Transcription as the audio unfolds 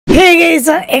Hey guys,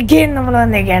 again നമ്മൾ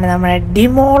വന്നിരിക്കുകയാണ് നമ്മുടെ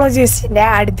ഡിമോളജിസ്റ്റിന്റെ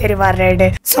അടുത്തൊരു പാർട്ടായിട്ട്.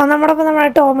 സോ നമ്മുടെ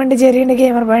ടോം ആൻഡ് ജെറിന്റെ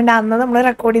ഗെയിമർ പോയിന്റ് അന്ന് നമ്മൾ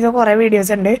റെക്കോർഡ് ചെയ്ത കുറെ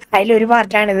വീഡിയോസ് ഉണ്ട്. അതിലൊരു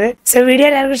പാർട്ടാണിത്. സോ വീഡിയോ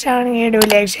എല്ലാവർക്കും ഇഷ്ടമാണെങ്കിൽ do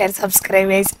like share subscribe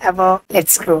guys. അപ്പോ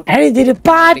ലെറ്റ്സ് ഗോ. ഇതൊരു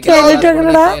പാറ്റ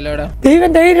ദൈവം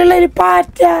ധൈര്യമുള്ള ഒരു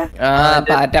പാറ്റ.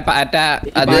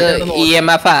 അത്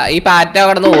EMF ഈ പാറ്റ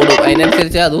കടന്ന് ഓടും,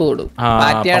 അതിനനുസരിച്ച് അത് ഓടും.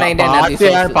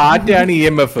 പാറ്റയാണ്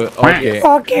EMF.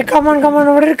 ഓക്കെ കമോൺ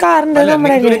ഇവിടെ ഒരു കാറുണ്ട്.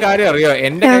 നമ്മുടെ അറിയോ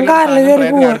എന്റെ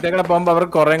പോകുമ്പോ അവർ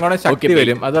കുറെ കൂടെ ശക്തി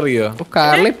വരും, അതറിയോ?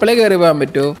 കാറിൽ ഇപ്പഴേ കയറി പോകാൻ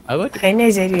പറ്റുമോ?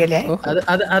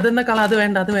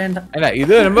 അല്ല,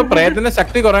 ഇത് വരുമ്പോ പ്രയത്ന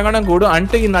ശക്തി കുറെ കൂടെ കൂടും.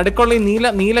 എന്നിട്ട് ഈ നടുക്കുള്ള ഈ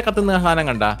നീല കത്തുന്ന സാധനം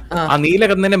കണ്ട, ആ നീല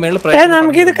കത്തുന്നതിന്റെ മേളിൽ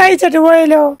നമുക്ക് ഇത് കഴിച്ചിട്ട്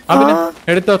പോയല്ലോ.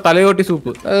 എടുത്തോ തലയോട്ടി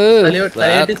സൂപ്പ്.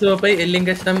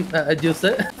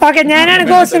 ജ്യൂസ്. ഓക്കെ, ഞാനാണ്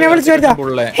ഗോസ്റ്റിനെ വിളിച്ചു വരുത്താം.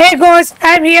 ഹേ ghost,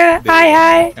 I am here. Hi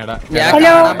hi.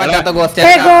 Hello.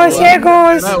 Hey ghost, hey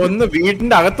ghost. ഒന്ന്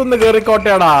വീടിന്റെ അകത്തൊന്ന്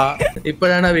കേറിക്കോട്ടെടാ.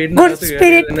 ഇപ്പോഴാണ് ഗുഡ്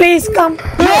സ്പിരിറ്റ് പ്ലീസ് കം.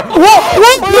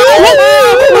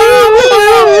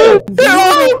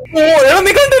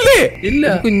 നീ കണ്ടില്ലേ? ഇല്ല,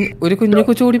 ഒരു കുഞ്ഞു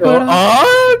കൊച്ചുകൂടി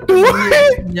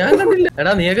ഞാൻ കണ്ടില്ല.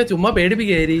 എടാ നീയൊക്കെ ചുമ്മാ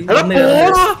പേടിപ്പിക്കാരി.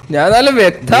 ഞാൻ നല്ല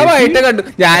വ്യക്തമായിട്ട് കണ്ടു.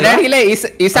 ഞാനാണെങ്കിലേ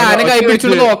ഈ സാധനം കൈ പിടിച്ചു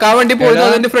നോക്കാൻ വേണ്ടി പോയത്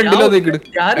അതിന്റെ ഫ്രണ്ടിൽ ഒതുക്കിടും.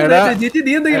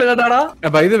 നീ എന്തെങ്കിലും കേട്ടാടാ?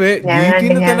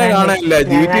 തന്നെ കാണാനില്ല.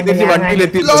 GT തിരിച്ച്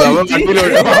വണ്ടിയിലെത്തി.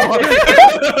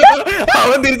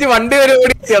 അവൻ തിരിച്ച് വണ്ടി വരെ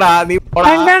ഓടിച്ചടാ. നീ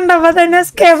കണ്ടപ്പോ തന്നെ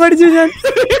സ്കേപ്പ് അടിച്ചു.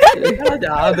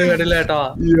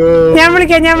 ഞാൻ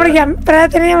വിളിക്കാം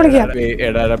പ്രാർത്ഥന. ഞാൻ വിളിക്കാം.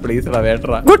 Please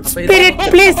good spirit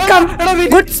please come.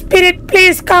 Good spirit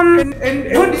please come.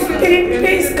 Good spirit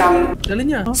please come.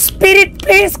 Spirit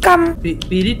please come.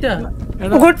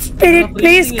 Good spirit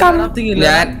please come.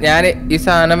 ഞാൻ ഈ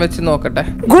സാധനം വെച്ച് നോക്കട്ടെ.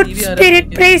 Good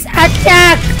spirit please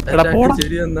attack.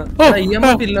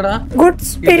 Good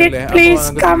spirit please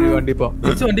come.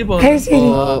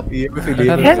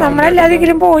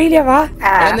 നമ്മളെല്ലാതെങ്കിലും പോയില്ലേ? വാ,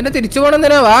 എന്നിട്ട് തിരിച്ചു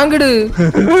പോണെന്തിനാ? വാങ്ങിട്.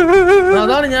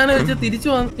 അതാണ് ഞാൻ തിരിച്ചു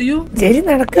വന്നു. ശരി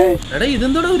നടക്ക്. എടാ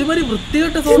ഇതെന്തോടെ ഒരുമാതിരി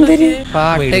വൃത്തികെട്ട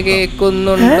പാട്ട്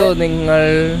കേൾക്കുന്നുണ്ടോ നിങ്ങൾ?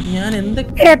 ഞാൻ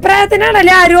എന്തൊക്കെ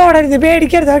പ്രാർത്ഥനയാണല്ലേ, ആരും ഓടരുത്,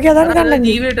 പേടിക്കരുത്. ഓക്കെ, അതാണ് കണ്ടത്.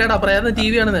 TV ഇട്ടാ പ്രയത്നം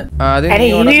TV ആണെന്ന്.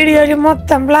 ഈ വീഡിയോ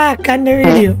മൊത്തം ബ്ലാക്ക് ആൻഡ്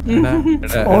വീഡിയോ.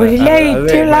 ഒരു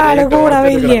ലൈറ്റ് ഉള്ള ആള് കൂടെ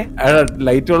വലിയ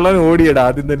ലൈറ്റ് ഉള്ള ഓടിയടാ.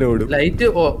 ആദ്യം തന്നെ ഓടും. ലൈറ്റ്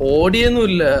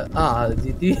ഓടിയൊന്നുമില്ല.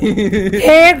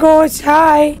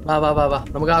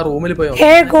 നമുക്ക് ആ റൂമിൽ പോയോ?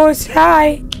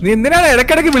 നീ എന്തിനാണ്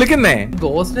ഇടക്കിടക്ക് വിളിക്കുന്നേ?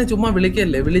 ഗോസ്റ്റിനെ ചുമ്മാ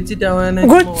വിളിക്കല്ലേ, വിളിച്ചിട്ട് അവനെ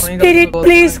good spirit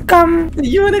please come.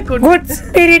 Good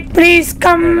spirit please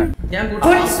come.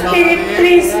 Good spirit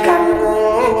please come.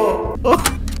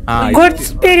 Good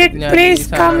spirit please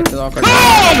come.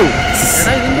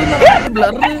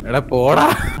 പോടാ.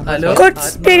 Good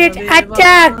spirit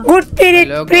attack. Good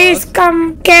spirit please come.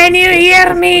 Can you hear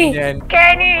me?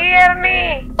 Can you hear me?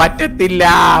 പറ്റത്തില്ല.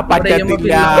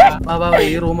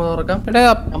 ഈ room തുറക്കാം.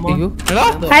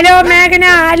 Hello മേഘന.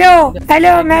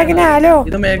 Hello മേഘന. Hello,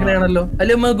 ഇത് മേഘനയാണല്ലോ.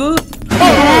 Hello മഗു.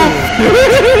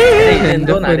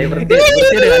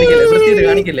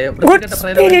 Good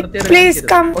spirit please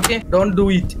come. Don't do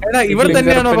it. ഇവർ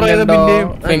തന്നെയാണോ പറയുന്നത്?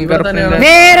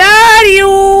 Where are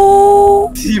you?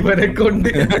 ഇവനെ കൊണ്ട്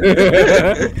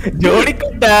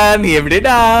ജോലിക്കൊണ്ടാ. നീ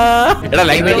എവിടെടാ?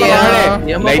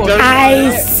 I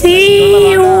see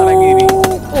you.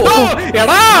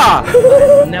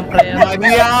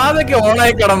 യാതൊക്കെ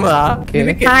ഓണായി കിടന്നതാ.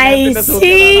 I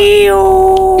see you.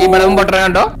 ഈ ബൾബും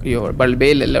പൊട്ടണോ? അയ്യോ, ബൾബേ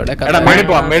ഇല്ലല്ലോ ഇവിടെ.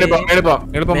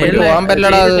 പോവാൻ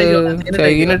പറ്റില്ലടാ.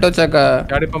 ചെയ്യിട്ടോ ചക്ക.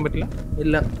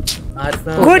 ഇല്ല.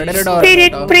 Good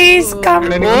spirit please come.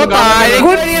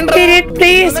 Good spirit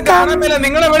please come.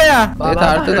 നിങ്ങൾ എവിടെയാ?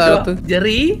 താഴത്ത്.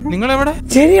 ജെറി നിങ്ങൾ എവിടെ?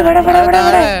 ജെറി ഇവിടെ.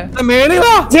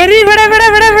 മേളിലാ. ജെറി ഇവിടെ.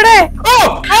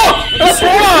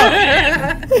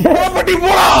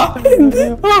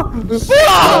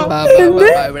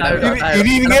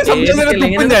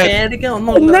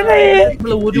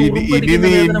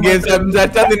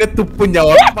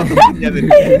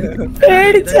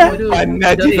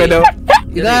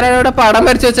 ഇതാരാ പടം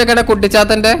വരച്ച് വെച്ചേക്കടെ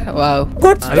കുട്ടിച്ചാത്തന്റെ?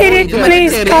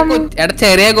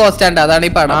 ചെറിയ ഗോസ്റ്റ് ഉണ്ട്, അതാണ്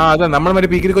ഈ പടം. നമ്മൾ മറ്റേ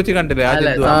പീക്കിരി കൊച്ചി കണ്ടില്ലേ?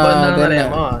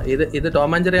 ഇത് ടോം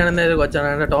ആൻഡ് ജെറി ആണെന്ന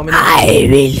കൊച്ചാണ്. ടോമിനെ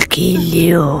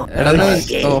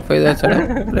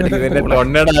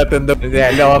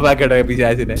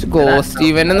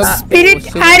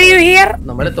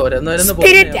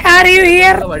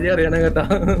വഴി അറിയണം കേട്ടാ.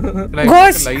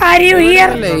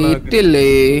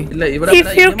 If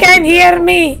you can hear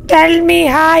me, tell me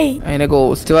hi. അതിന്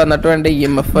ഗോസ്റ്റ് വന്നിട്ട് വേണ്ട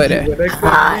EMF വരെ.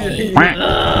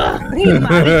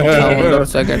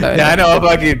 ഞാൻ ഓഫ്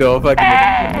ആക്കിട്ടോ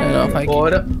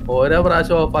ഓരോ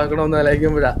പ്രാവശ്യം ഓഫ് ആക്കണമെന്ന്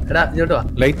ആലോചിക്കുമ്പോഴാ എടാ ഇങ്ങോട്ട് വാ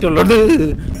ലൈറ്റ് ഉള്ളത്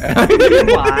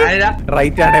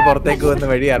റൈറ്റ് ആണെ പുറത്തേക്ക് വന്ന്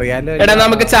വഴി അറിയാലോ. എടാ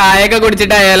നമുക്ക് ചായയൊക്കെ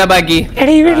കുടിച്ചിട്ട് ആയാലോ ബാക്കി.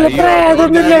 എടാ ഈ വീട്ടില്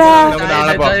പ്രേതൊന്നുമില്ലടാ,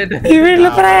 ഈ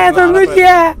വീട്ടില് പ്രേതൊന്നുമില്ല.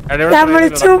 നമ്മള്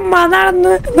ചുമ്മാ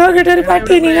നടന്ന് നോക്കിട്ട് ഒരു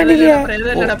പട്ടീനെ കണ്ടില്ല.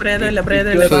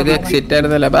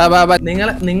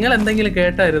 നിങ്ങൾ എന്തെങ്കിലും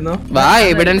കേട്ടായിരുന്നു? വാ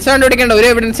എവിഡൻസ് കണ്ടുപിടിക്കണ്ട. ഒരു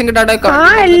എവിഡൻസും കിട്ടാതെ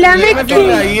എല്ലാം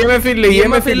EMF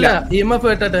ഇല്ല. EMF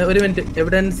വെട്ടട്ടെ ഒരു മിനിറ്റ്.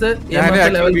 എവിഡൻസ്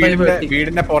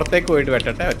വീടിന്റെ പുറത്തേക്ക് പോയിട്ട്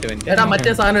വെട്ടട്ടെ ഒറ്റ മിനിറ്റ്. എടാ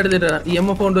മറ്റേ സാധനം എടുത്തിട്ടാ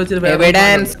EMF കൊണ്ട് വെച്ചിട്ട്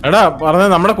എവിഡൻസ്. എടാ പറഞ്ഞ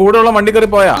നമ്മുടെ കൂടെ ഉള്ള വണ്ടി കയറി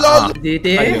പോയാ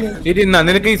GTA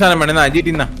നിനക്ക് ഈ സാധനം വേണേ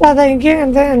ജീറ്റി അതെനിക്ക്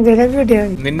എന്തെങ്കിലും കിട്ടിയാ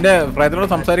നിന്റെ പ്രയത്നോട്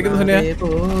സംസാരിക്കുന്ന സുനിയ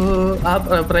ആ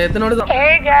പ്രയത്നോട്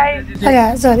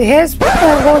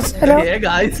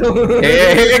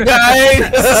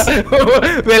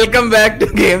വെൽക്കം ബാക്ക് ടു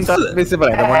ഗെയിംസ്.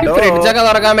 ഫ്രിഡ്ജൊക്കെ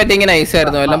തുറക്കാൻ പറ്റിയെങ്കിൽ നൈസ്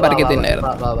ആയിരുന്നു. എല്ലാം പറക്കി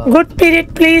തിന്നായിരുന്നു. Good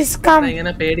spirit please come.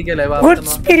 ഇങ്ങനെ പേടിക്കല്ലേ ഗുഡ്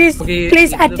സ്പിരിറ്റ്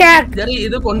പ്ലീസ് അറ്റാക്ക്.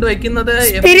 ഇത് കൊണ്ടുവയ്ക്കുന്നത്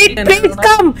spirit please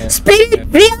come. Spirit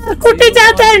V R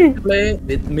Kuttichathan. Play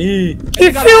with me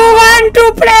if you want to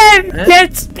play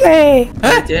let's play.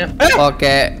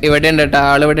 Okay ഇവിടെ ഉണ്ട് കേട്ടോ.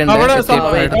 ആള് ഇവിടെ ഉണ്ട്.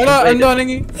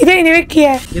 ഇത് ഇനി വെക്കിയ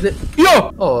ഇത്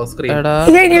ഓ സ്ക്രീൻ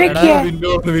ഇത് ഇനി വെക്കിയ.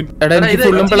 എടാ എനിക്ക്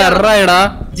ഫുള്ളും ബ്ലറായിടാ.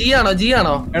 ജി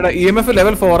ആണോ എടാ EMF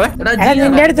level 4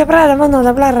 നിന്റെ അടുത്ത് പ്രായം വന്നോ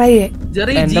ബ്ലറായി.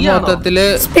 ജെറി എന്റെ മൊത്തത്തില്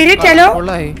spirit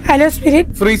hello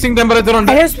spirit freezing temperature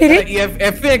ഉണ്ട്. ഹലോ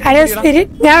സ്പിരിറ്റ് ഹലോ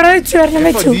സ്പിരിറ്റ് ഞാൻ അവിടെ വെച്ചു വരണം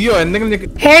വെച്ചു. ജിയോ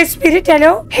എന്തെങ്കിലും ഹേ spirit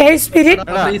hello hey spirit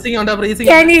freezing ഉണ്ട് freezing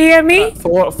can you hear me?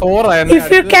 4 ആയിരുന്നു. If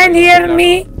you can hear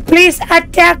me please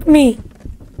attack me.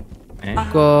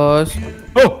 Ghost.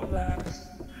 ഓ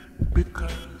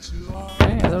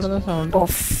അതോടെ സൗണ്ട്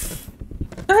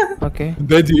ഓക്കെ.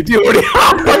 ജിറ്റി ഓടി.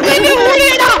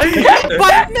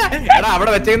 എടാ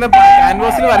അവിടെ വെച്ചേക്കുന്ന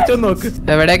ക്യാൻവാസിൽ വരച്ചോ നോക്ക്.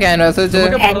 എവിടെ ക്യാൻവാസ് വെച്ച്?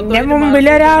 എന്റെ മുമ്പിൽ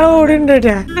ഒരാൾ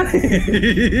ഓടുന്നുണ്ട്.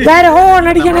 ഹോൺ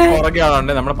അടിക്കണേ. പുറകെ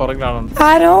ആളുണ്ട്. നമ്മുടെ പുറകെ ആളുണ്ട്.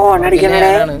 ആരോ ഹോൺ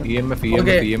അടിക്കണേ. EMF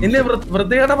ഇന്ന്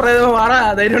വൃത്തികെട്ട പ്രയോഗം ആടാ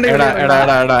ധൈര്യം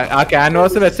ആ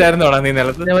ക്യാൻവാസ് വെച്ചായിരുന്നോടാ നീ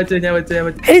നിലത്ത്? ഞാൻ വെച്ച്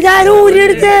ഇതാരും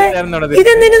ഊരെടുത്ത്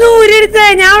ഇതെന്തിനു ഊരെടുത്ത്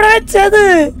ഞാൻ അവിടെ വെച്ചത്.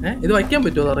 ഇത് വയ്ക്കാൻ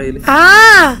പറ്റുമോ തറയില്? ആ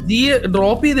ജി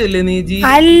ഡ്രോപ്പ് ചെയ്തല്ലേ നീ? ജി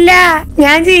അല്ല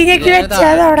ഞാൻ ജീനക്ക്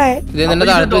വെച്ചത് അവിടെ. ഇത് നിന്റെ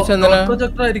താഴത്ത് വെച്ച് എന്തിനാ?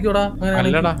 പ്രൊജക്ടർ ആയിരിക്കൂടാ.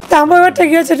 അല്ലടാ താമ്പ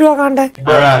ഒറ്റയ്ക്ക് വെച്ചിട്ട് പോകാണ്ടേ.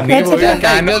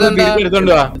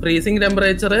 എടുത്തോണ്ട് വാ. ഫ്രീസിംഗ്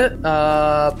ടെമ്പറേച്ചർ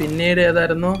പിന്നീട്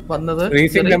ഏതായിരുന്നു വന്നത്?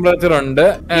 ഫ്രീസിംഗ് ടെമ്പറേച്ചർ ഉണ്ട്.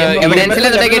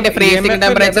 ഫ്രീസിംഗ്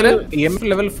ടെമ്പറേച്ചർ EMF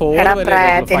level 4 എടാ വരെ.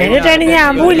 പ്രായത്തിന് കിട്ടാണ്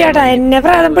ഞാൻ പോവില്ലേട്ടാ. എന്നെ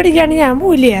പ്രായം പിടിക്കാണ് ഞാൻ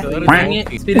പോവില്ല.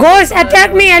 Goes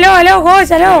attack me. Hello hello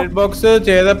goes hello. Box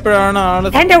ചെയ്തപ്പോഴാണ് ആള്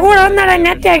എന്റെ കൂടെ വന്നാണ്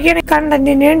എന്നെ അറ്റാക്ക് ചെയ്യണം.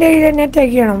 കണ്ടന്റിന് വേണ്ടി എന്നെ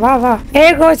അറ്റാക്ക് ചെയ്യണം. വാ വാ. ഏ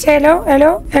goes hello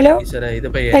hello hello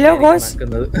hello goes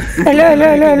hello hello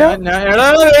hello hello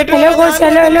hello goes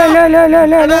hello hello hello hello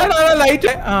hello hello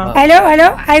hello hello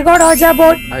I got Ojha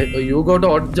boat. You got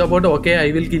Ojha boat. Okay I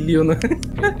will kill you.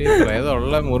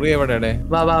 ഉള്ള മുറി എവിടെ?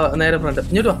 വാ വാ നേരെ front.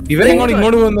 ഇങ്ങോട്ട് വാ. ഇവരെങ്ങോട്ട്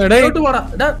ഇങ്ങോട്ട് പോകുന്നു? ഇങ്ങോട്ട് പോടാ.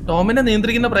 എടാ ടോമിനെ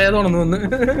നിയന്ത്രിക്കുന്ന പ്രേതമാണെന്ന് വന്ന്.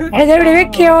 എവിടെ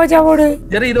വെക്കിയോ ഓജ ബോട്ട്?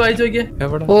 ജെറി ഇത് വായിച്ചു നോക്കിയേ.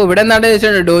 ഓ ഇവിടെ എന്താണ്ട്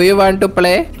ചോദിച്ചോണ്ട് do you want to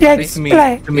play let's play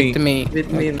with me?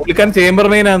 Chamber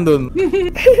main ആണെന്ന് തോന്നുന്നു.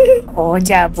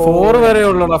 ഓജ 4 വരെ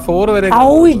ഉള്ളടാ. 4 വരെ.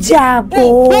 ഔജ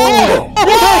ബോട്ട്.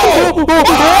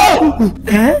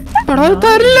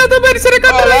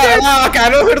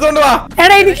 എടുത്തോണ്ട് വാ.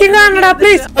 എടാ എനിക്കും കാണണടാ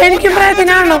പ്ലീസ്. എനിക്കും പ്രയത്നം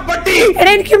കാണണം. എടാ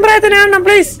എനിക്കും പ്രയത്നം കാണണം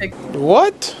പ്ലീസ്.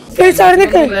 പ്ലീസ് അവിടെ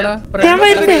നിൽക്ക്. ഞാൻ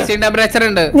വരുന്നുണ്ട് ടെമ്പറേച്ചർ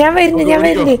ഉണ്ട്. ഞാൻ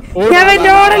വരുന്നുണ്ട്.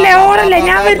 ഓടല്ലേ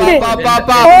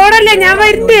ഞാൻ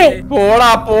വരുന്നുണ്ട്.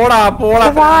 പോടാ പോടാ പോടാ.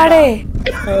 പാടേ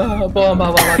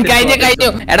കഴിഞ്ഞു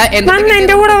എടാ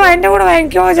എന്റെ കൂടെ വാ.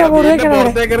 എനിക്ക് ഓജ ബോർഡ് വെക്കണം.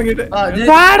 പുറത്തേക്ക് ഇറങ്ങിട്ട്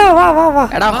വാടോ വാ വാ വാ.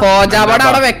 എടാ ഹോജാബോർഡ്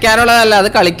അവിടെ വെക്കാനുള്ളതല്ല, അത്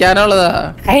കളിക്കാനുള്ളതാ.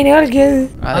 അതിന് കളിക്കത്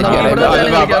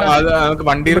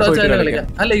വണ്ടിയിൽ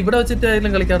അല്ല ഇവിടെ വെച്ചിട്ട്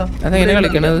ആയാലും കളിക്കാടാ. അതെങ്ങനെ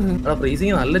കളിക്കണത്?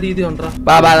 ഫ്രീസിംഗ് നല്ല രീതി ഉണ്ടാ.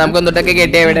 ബാബാ നമുക്ക് ഒന്നിട്ടൊക്കെ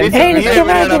കെട്ടിയ എവിടെ? എനിക്ക്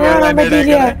കാണാൻ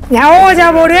പറ്റിയില്ല. ഞാൻ ഓജ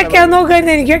ബോർഡ് വെക്കാൻ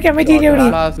നോക്കുന്നത്. എനിക്ക് വെക്കാൻ പറ്റിയില്ല.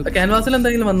 ഇവിടെ ക്യാൻവാസിൽ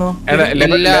എന്തെങ്കിലും വന്നോ?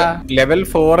 ലെവൽ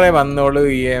 4 വന്നോളൂ.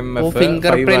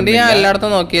 ഫിംഗർ പ്രിന്റ് ഞാൻ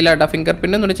എല്ലായിടത്തും നോക്കിയില്ല കേട്ടോ. ഫിംഗർ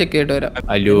പ്രിന്റ് ഒന്നും ചെക്ക് ചെയ്തിട്ട് വരാം.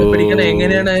 അയ്യോ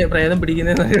എങ്ങനെയാണ് പ്രേതം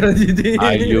പിടിക്കുന്നത്?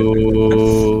 അയ്യോ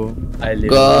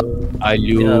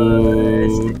അയ്യോ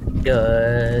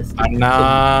അണ്ണാ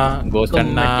ഗോസ്റ്റ്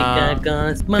അണ്ണാ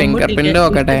ഫിംഗർ പ്രിന്റ്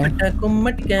നോക്കട്ടെ.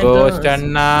 ഗോസ്റ്റ്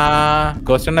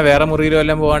അണ്ണ വേറെ മുറിയിൽ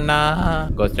വല്ലതും പോവണ്ണ.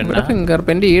 ഗോസ്റ്റ് അണ്ണ ഫിംഗർ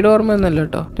പ്രിന്റ് ഈ ഡോർമൊന്നല്ല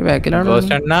കേട്ടോ, ബാക്കിലാണ്.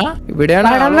 ഗോസ്റ്റ് അണ്ണ ഇവിടെയാണ്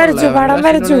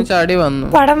ചാടി വന്നു.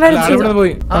 പടം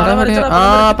പോയി.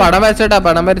 പടം വരച്ചേട്ടാ,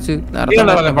 പടം വരച്ചു.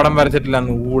 പടം വരച്ചിട്ടില്ല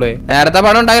കൂടെ. നേരത്തെ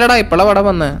പടം ഉണ്ടായില്ലടാ, ഇപ്പളാ പടം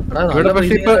വന്നേ.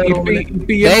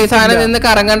 ഈ സാധനം നിന്ന്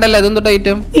കറങ്ങണ്ടല്ലോ, ഇതൊന്നും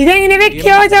ഐറ്റം. ഇതെങ്ങനെ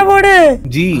വെക്കോ ചാബോട്?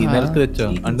 ജി നിലത്ത് വെച്ചോ.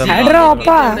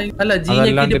 അല്ല ജി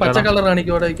പച്ച കളർ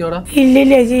കാണിക്കോടാ.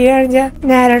 ഇല്ലില്ല ജി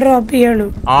നേരെ ഡ്രോപ്പ് ചെയ്യുള്ളൂ.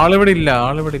 ആളിവിടെ ഇല്ല,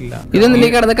 ആളിവിടെ ഇല്ല. ഇതൊന്നും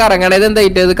കിടന്ന് കറങ്ങണ, ഇത് എന്താ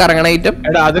ഐറ്റം? ഇത് കറങ്ങണ ഐറ്റം.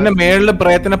 എടാ അതിന്റെ മേളില്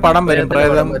പ്രേതത്തിന്റെ പടം വരും,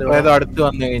 പ്രേതം അടുത്ത്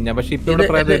വന്നു കഴിഞ്ഞാ. പക്ഷെ ഇപ്പൊ ഇവിടെ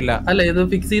പ്രേതം ഇല്ല. അല്ല ഇത്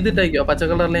ഫിക്സ് ചെയ്തിട്ടേക്കോ പച്ച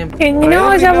കളറിലെ. എങ്ങനെയോ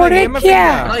ചാബോട് വെക്കാ?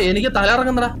 എനിക്ക് തല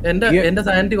ഇറങ്ങുന്നടാ, എന്റെ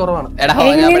സാനിറ്റി കുറവാണ്.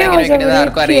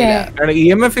 ആർക്കും അറിയില്ല,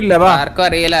 EMF ഇല്ല. ആർക്കും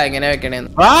അറിയില്ല എങ്ങനെ വെക്കണേന്ന്.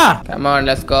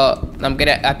 നമുക്ക്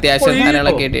അത്യാവശ്യം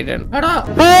സാധനങ്ങളൊക്കെ ഇട്ടിട്ടുണ്ട്.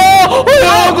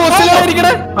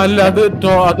 അല്ല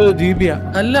അത് ജീവിയാ.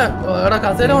 അല്ല എടാ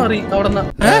കസേര മാറി അവിടെന്ന്.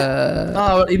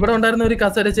 ഇവിടെ ഉണ്ടായിരുന്ന ഒരു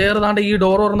കസേര ചെയർ താണ്ട് ഈ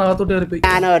ഡോർ തുറന്ന് അകത്തോട്ട് കയറിപ്പോയി.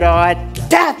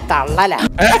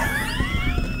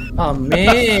 അമ്മേ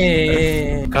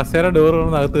കസേര ഡോർ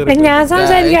അകത്ത് കയറി. ഞാൻ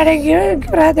സംസാരിക്കുകയാണെങ്കിൽ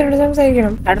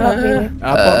സംസാരിക്കണം.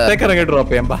 പുറത്തേക്ക് ഇറങ്ങി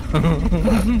ഡ്രോപ്പ് ചെയ്യാൻ.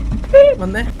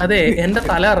 വന്നേ അതെ എന്റെ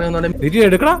തല ഇറങ്ങുന്നുണ്ട്. തിരി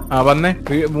എടുക്കണം. വന്നേ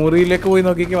മുറിയിലേക്ക് പോയി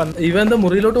നോക്കിക്ക്. ഇവന്താ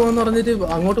മുറിയിലോട്ട് പോന്ന് പറഞ്ഞിട്ട്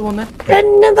അങ്ങോട്ട് പോന്നേ.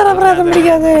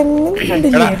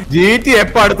 GT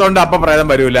എപ്പ അടുത്തോണ്ട് അപ്പൊ പ്രേതം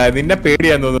വരൂല. നിന്നെ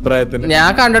പേടിയാന്ന് തോന്നുന്നു പ്രേതത്തിന്. ഞാൻ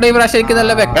കണ്ടിട്ട് ഈ പ്രാവശ്യം എനിക്ക്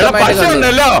നല്ല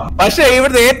വ്യക്തമായിട്ടുണ്ടല്ലോ. പക്ഷെ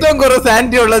ഇവിടുത്തെ ഏറ്റവും കുറവ്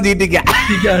സാനിറ്റി ഉള്ള GTക്കാണ്.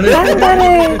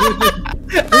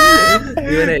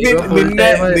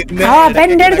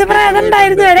 എന്റെ അടുത്ത് പ്രേതം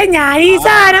ഉണ്ടായിരുന്നു. ഞാൻ ഈ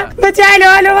സാധനം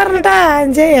വെച്ചാലോ പറഞ്ഞിട്ടാ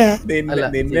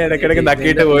നിന്നെ ഇടക്കിടക്ക്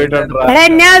നക്കിയിട്ട് പോയിട്ടുണ്ട്.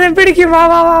 എന്നെ അത് പിടിക്കും.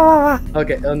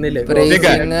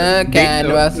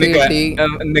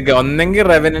 ഒന്നെങ്കിൽ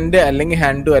റെവനന്റ് അല്ലെങ്കിൽ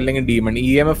ഹാൻഡു അല്ലെങ്കിൽ ഡീമൺ.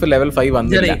 EMF ലെവൽ 5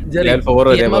 വന്നില്ല, ലെവൽ 4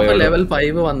 ലെവൽ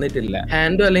 5 വന്നിട്ടില്ല.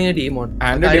 ഹാൻഡു അല്ലെങ്കിൽ ഡീമോൺ.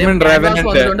 ഹാൻഡു ഡീമൺ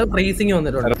റെവനന്റ് ഫ്രീസിംഗ്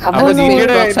വന്നിട്ടുണ്ട്.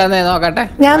 നോക്കട്ടെ,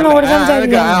 ഞാൻ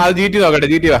GT നോക്കട്ടെ.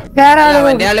 GT വാ. വേറെ ആള്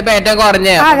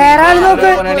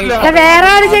നോക്ക്. വേറെ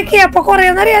ആള് ചെക്ക് ചെയ്യാം. അപ്പൊ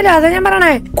കൊറേന്നറിയാലോ. അതാ ഞാൻ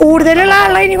പറയണേ, കൂടുതലുള്ള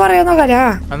ആളെ ഇനി കൊറേ നോക്കാലോ.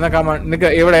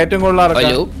 ഇവിടെ ഏറ്റവും കൂടുതൽ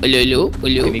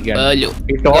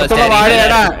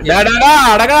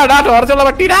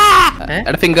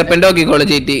ഫിംഗർ പ്രിന്റ് നോക്കിക്കോളൂ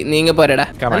ചേച്ചി. നീങ്ങ പോരടാ,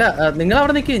 നിങ്ങൾ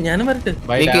അവിടെ നിക്ക്, ഞാനും വരട്ടെ.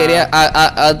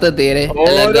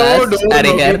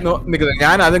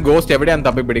 ഞാൻ അത് ഗോസ്റ്റ് എവിടെയാണ്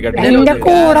തപ്പി പിടിക്കട്ടെ. എന്റെ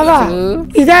കൂടെ വാ.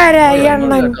 ഇതാരാ ഈ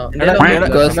അണ്ണൻ?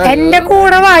 എന്റെ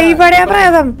കൂടെ വാ. ഇവിടെ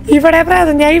പ്രേതം, ഇവിടെ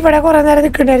പ്രേതം. ഞാൻ ഇവിടെ കുറെ നേരം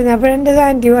നിൽക്കണ്ടായിരുന്നു. അപ്പൊ എന്റെ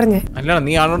സാന്റി പറഞ്ഞേ. അല്ല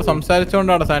നീ ആളോട്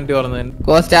സംസാരിച്ചോണ്ടാണ് സാന്റി പറഞ്ഞത്.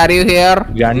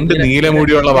 രണ്ട്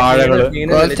നീലമുടിയുള്ള വാഴകള്.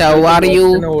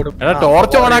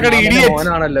 ടോർച്ച് ഓണാക്കട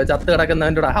ആണല്ലോ ചത്ത്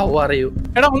കിടക്കുന്നവന്റെ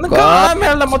എടാ ഒന്ന്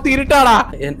കാണാൻ മൊത്തം ഇരുട്ടാടാ.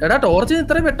 എടാ ടോർച്ച്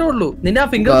ഇത്രേ വെട്ടുള്ളൂ. നിന്നെ ആ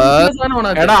ഫിംഗർ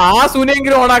എടാ ആ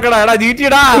സുനെങ്കിലും ഓണാക്കടാ. എടാ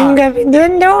ജീറ്റിടാ.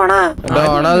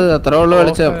 അത്ര ഉള്ളു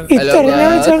വെളിച്ചം.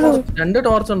 2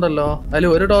 ടോർച്ച് ഉണ്ടല്ലോ. അതിൽ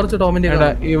ഒരു ടോർച്ച് ടോമിന്റെ.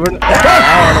 ഇവിടെ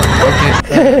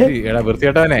എടാ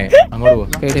വൃത്തിയേട്ടവനെ അങ്ങോട്ട് പോ.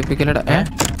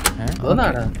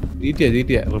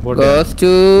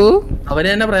 അവനെ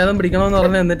തന്നെ പ്രേതം പിടിക്കണമെന്ന്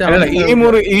പറഞ്ഞു. എന്നിട്ട് ഈ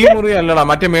മുറി അല്ലടാ,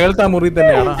 മറ്റേ മേളത്തെ മുറി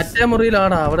തന്നെയാണ്. മറ്റേ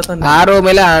മുറിയിലാണ് അവിടെ തന്നെ. ആ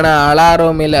റൂമിലാണ് ആളാ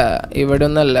റൂമില്. ഇവിടെ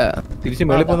ഒന്നല്ല. തിരിച്ച്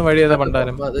മേളിപ്പൊന്ന് വഴി ഏതാ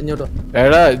പണ്ടാലും.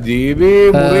 എടാ GB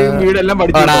മുറിയും വീടെല്ലാം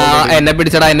പഠിച്ചു. എന്നെ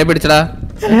പിടിച്ചടാ.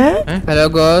 ഹലോ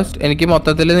ഗോസ്റ്റ്, എനിക്ക്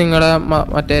മൊത്തത്തില് നിങ്ങളെ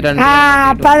മറ്റേ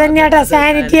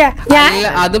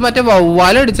അത് മറ്റേ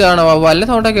വവ്വാല അടിച്ചതാണോ? വവ്വാലിന്റെ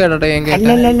സൗണ്ടൊക്കെ കേട്ടോ.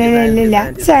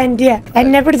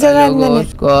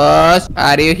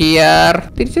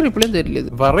 തിരിച്ചു റിപ്ലൈ തരില്ല.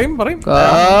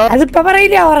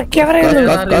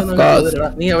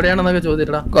 നീ എവിടെയാണെന്നൊക്കെ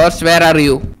ചോദിച്ചിട്ടാ. Ghost where are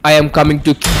you? I am coming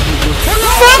to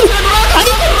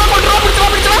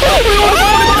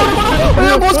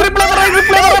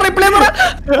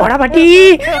പട്ടി.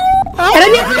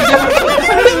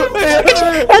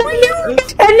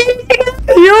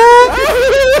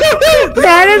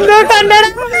 ഞാനെന്തോ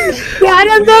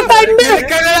കണ്ടു.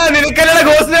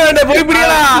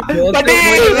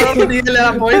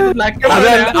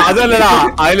 അതല്ലടാ,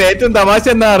 അതിൽ ഏറ്റവും തമാശ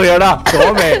എന്താ അറിയാടാ?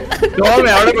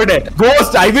 ടോമേ അവിടെ പോട്ടെ.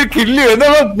 Ghost I will kill you എന്നാ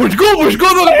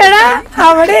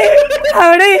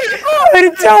അവിടെ ഒരു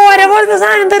ചോര പോലത്തെ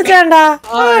സാധനം തീർച്ചയാണ്ട.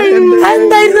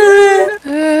 എന്തായിരുന്നു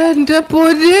എന്റെ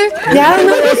പൊര്?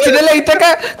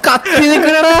 ലൈറ്റൊക്കെ കത്തി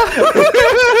നിക്കണടാ.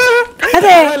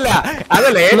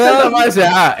 അതല്ല ഏറ്റവും തമാശ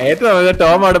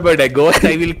ടോം അവിടെ പോയിട്ടെ. Ghost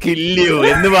I will kill you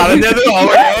എന്ന് പറഞ്ഞത്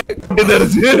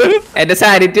എന്റെ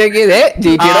സാനിറ്റി നോക്കിയത്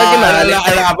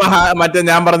അപ്പൊ മറ്റേ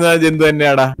ഞാൻ പറഞ്ഞ ജന്തു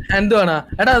തന്നെയാടാ. എന്തുവാണ്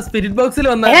എടാ സ്പിരിറ്റ് ബോക്സിൽ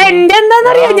വന്ന എന്റെ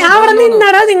എന്താന്നറിയോ, ഞാൻ അവിടെ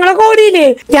നിന്നടാ, നിങ്ങളെ കോടിയില്ലേ,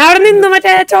 ഞാൻ അവിടെ നിന്ന്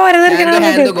മറ്റേ ചോര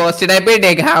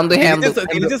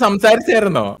തിരിച്ച്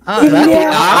സംസാരിച്ചായിരുന്നോ?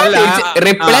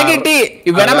 റിപ്ലൈ കിട്ടി.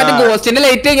 ഇവിടെ മറ്റേ ഗോസ്റ്റിന്റെ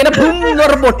ലൈറ്റ് ഇങ്ങനെ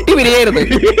പൊട്ടി വിരിയായിരുന്നു.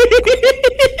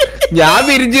 ഞാൻ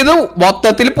വിരിഞ്ഞത്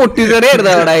മൊത്തത്തിൽ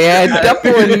പൊട്ടിച്ചെറിയായിരുന്നു അവിടെ.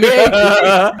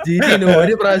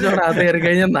 ഒരു പ്രാവശ്യം അത് കയറി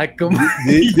കഴിഞ്ഞാൽ നക്കും.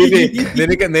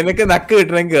 നിനക്ക് നക്ക്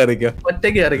കിട്ടണമെങ്കിൽ കയറിക്കോ.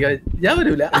 ഒറ്റയ്ക്ക് കയറിക്കോ, ഞാൻ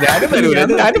വരൂല.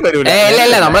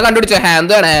 ഇല്ല നമ്മളെ കണ്ടുപിടിച്ചോ.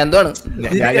 ഹാന്താണ്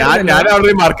ഞാൻ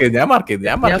ഓൾറെഡി മാർക്ക് ചെയ്തു.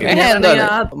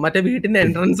 മറ്റേ വീട്ടിന്റെ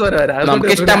എൻട്രൻസ് വരെ വരാം.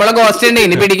 നമുക്ക് ഇഷ്ടമുള്ള ഗോസ്റ്റ് ഉണ്ട്.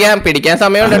 ഇനി പിടിക്കാൻ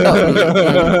സമയമുണ്ട് കേട്ടോ.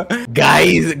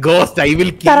 Guys ghost I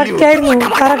will correct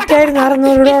ആയിരുന്നു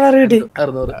 $600 കിട്ടി.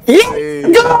 600.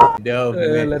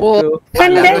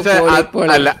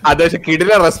 അല്ല അത് പക്ഷെ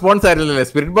കിടില റെസ്പോൺസ് ആയിരുന്നല്ലേ.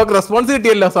 സ്പിരിറ്റ് ബോക്സ് റെസ്പോൺസ്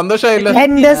കിട്ടിയല്ലോ, സന്തോഷമായല്ലോ.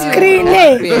 എന്റെ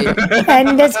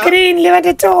സ്ക്രീനില്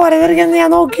മറ്റേ ചോര തെറിക്കുന്ന ഞാൻ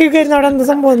നോക്കിയിരിക്കുന്നു അവിടെ എന്ത്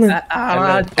സംഭവം.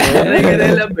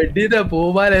 ബെഡിന്റെ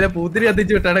പൂമാല പൂത്തിരി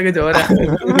കത്തിച്ചു വിട്ടാണൊക്കെ ചോര.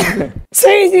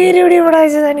 ഇവിടെ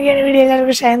എനിക്ക് വീഡിയോ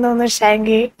ഷെയർ തോന്നുന്നു.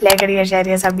 ഷാങ്കി ലൈക്ക് അടിക്കുക, ഷെയർ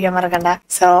ചെയ്യുക, സബ് ചെയ്യാൻ മറക്കണ്ട.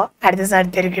 സോ അടുത്ത ദിവസം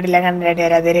അടുത്തൊരു കിടില കണ്ടിട്ട്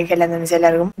വരാം. അതുവരെയൊക്കെ എല്ലാം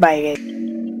എല്ലാവർക്കും ബൈ.